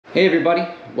Hey everybody,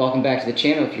 welcome back to the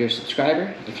channel if you're a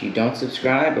subscriber. If you don't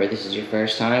subscribe or this is your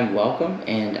first time, welcome,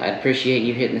 and I'd appreciate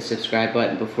you hitting the subscribe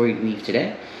button before you leave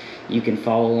today. You can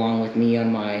follow along with me on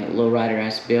my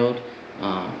lowrider-esque build,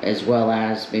 as well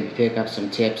as maybe pick up some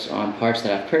tips on parts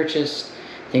that I've purchased,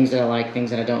 things that I like, things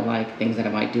that I don't like, things that I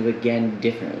might do again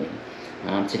differently.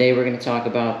 Today we're going to talk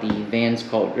about the Vans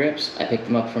Cult grips. I picked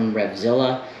them up from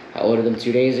Revzilla. I ordered them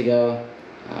 2 days ago.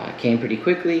 Came pretty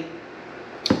quickly.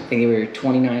 I think they were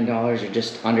 $29 or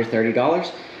just under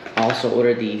 $30. I also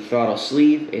ordered the throttle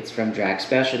sleeve. It's from Drag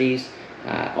Specialties.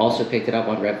 Also picked it up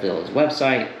on Revzilla's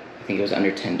website. I think it was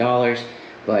under $10,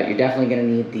 but you're definitely going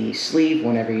to need the sleeve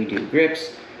whenever you do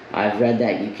grips. I've read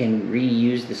that you can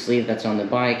reuse the sleeve that's on the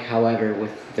bike. However,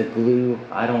 with the glue,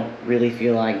 I don't really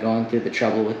feel like going through the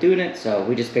trouble with doing it, so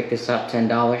we just picked this up,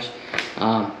 $10.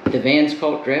 The Vans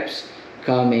Cult grips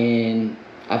come in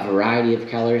a variety of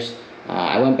colors.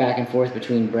 I went back and forth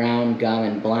between brown, gum,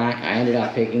 and black. I ended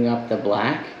up picking up the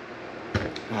black.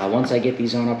 Once I get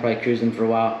these on, I'll probably cruise them for a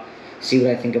while, see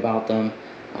what I think about them.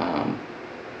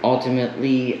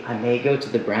 Ultimately, I may go to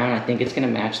the brown. I think it's going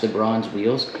to match the bronze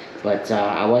wheels, but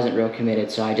I wasn't real committed,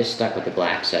 so I just stuck with the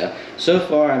black. So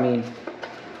far, I mean,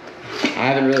 I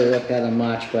haven't really looked at them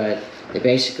much, but they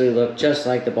basically look just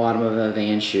like the bottom of a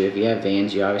Vans shoe. If you have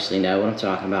Vans, you obviously know what I'm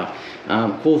talking about.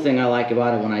 Cool thing I like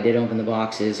about it when I did open the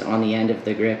box is on the end of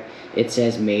the grip, it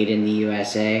says made in the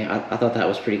USA. I thought that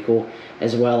was pretty cool.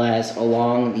 As well as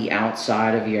along the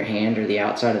outside of your hand or the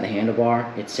outside of the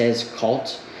handlebar, it says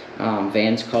Cult,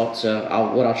 Vans Cult. So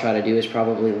what I'll try to do is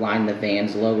probably line the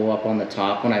Vans logo up on the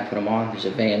top when I put them on. There's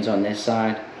a Vans on this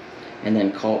side and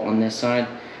then Cult on this side.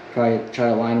 Probably try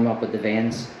to line them up with the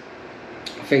Vans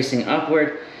facing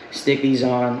upward. Stick these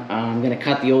on. I'm going to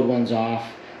cut the old ones off.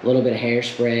 A little bit of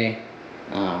hairspray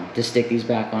to stick these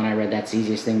back on. I read that's the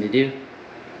easiest thing to do.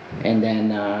 And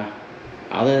then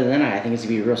other than that, I think it's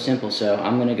going to be real simple. So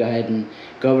I'm going to go ahead and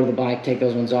go over to the bike, take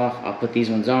those ones off. I'll put these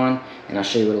ones on, and I'll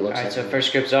show you what it looks like. Alright, so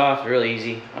first grip's off, really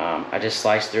easy. I just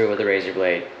sliced through it with a razor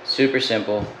blade. Super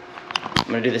simple. I'm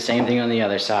going to do the same thing on the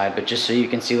other side, but just so you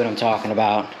can see what I'm talking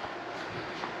about.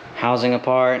 Housing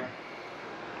apart.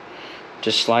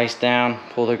 Just slice down,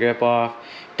 pull the grip off.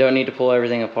 Don't need to pull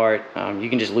everything apart. You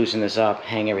can just loosen this up,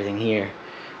 hang everything here.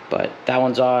 But that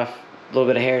one's off. A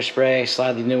little bit of hairspray,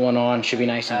 slide the new one on. Should be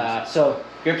nice and easy. So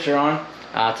grips are on.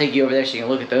 I'll take you over there so you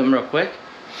can look at them real quick.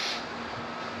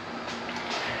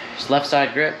 Just left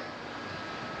side grip.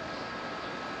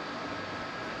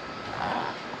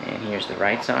 And here's the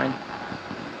right side.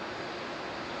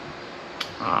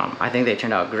 I think they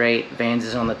turned out great. Vans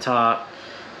is on the top.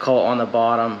 Cult on the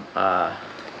bottom.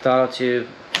 Throttle tube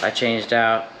I changed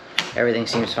out. Everything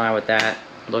seems fine with that.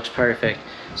 Looks perfect.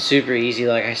 Super easy,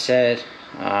 like I said.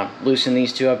 Loosen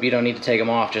these two up. You don't need to take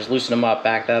them off. Just loosen them up,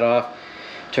 back that off.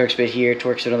 Torx bit here,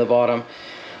 Torx bit on the bottom.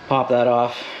 Pop that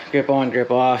off. Grip on,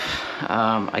 grip off.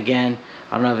 Again,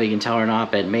 I don't know if you can tell or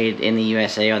not, but made in the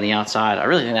USA on the outside. I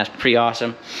really think that's pretty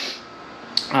awesome.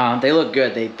 They look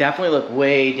good. They definitely look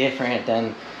way different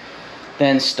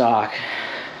than stock.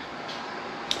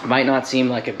 Might not seem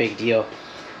like a big deal,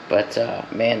 but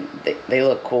man, they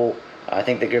look cool. I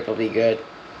think the grip will be good.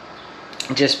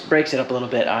 It just breaks it up a little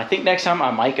bit. I think next time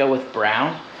I might go with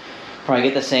brown. Probably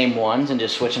get the same ones and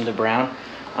just switch them to brown.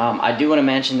 I do want to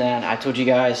mention that I told you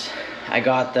guys I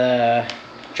got the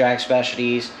Drag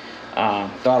Specialties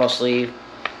throttle sleeve.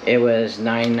 It was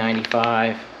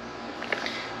 $9.95.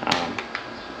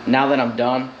 Now that I'm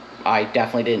done, I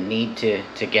definitely didn't need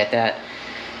to get that.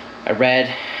 I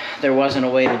read there wasn't a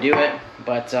way to do it,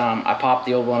 but I popped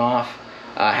the old one off,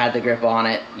 had the grip on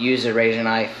it, used a razor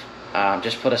knife,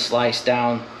 just put a slice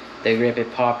down the grip,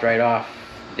 it popped right off.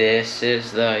 This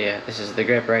is the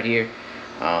grip right here.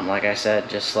 Like I said,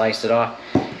 just sliced it off.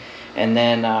 And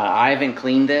then I haven't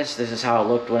cleaned this. This is how it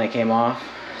looked when it came off.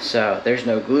 So there's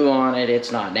no glue on it,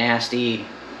 it's not nasty.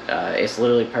 It's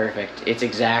literally perfect. It's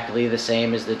exactly the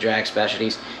same as the Drag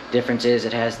Specialties. Difference is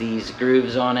it has these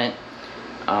grooves on it,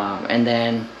 and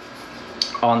then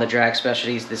on the Drag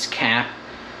Specialties, this cap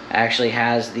actually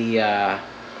has the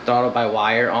throttle by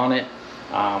wire on it.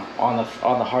 On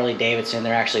the Harley Davidson,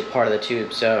 they're actually part of the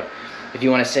tube. So if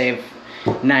you want to save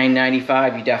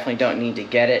 $9.95, you definitely don't need to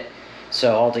get it.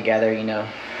 So altogether, you know,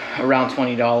 around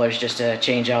 $20 just to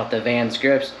change out the Vans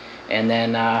grips, and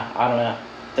then I don't know,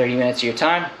 30 minutes of your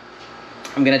time.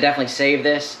 I'm gonna definitely save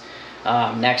this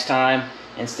next time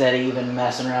instead of even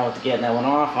messing around with getting that one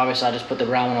off. Obviously I just put the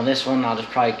brown one on this one. I'll just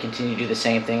probably continue to do the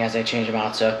same thing as I change them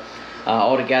out. So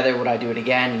altogether, would I do it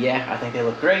again? Yeah, I think they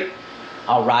look great.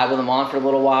 I'll ride with them on for a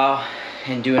little while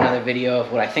and do another video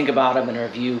of what I think about them and a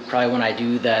review probably when I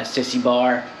do the sissy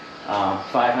bar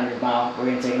 500 mile. We're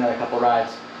gonna take another couple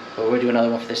rides, but we'll do another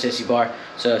one for the Sissy Bar.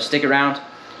 So stick around.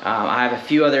 I have a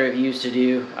few other reviews to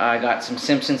do. I got some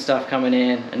Simpson stuff coming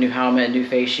in, a new helmet, a new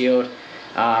face shield,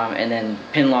 and then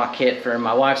pin lock kit for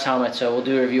my wife's helmet. So we'll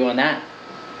do a review on that.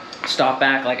 Stop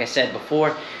back, like I said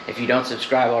before, if you don't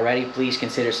subscribe already, please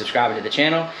consider subscribing to the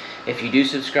channel. If you do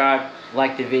subscribe,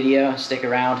 like the video, stick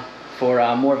around for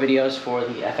more videos for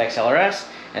the FXLRS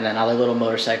and then other little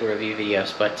motorcycle review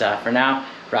videos. But for now,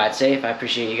 ride safe. I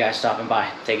appreciate you guys stopping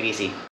by. Take it easy.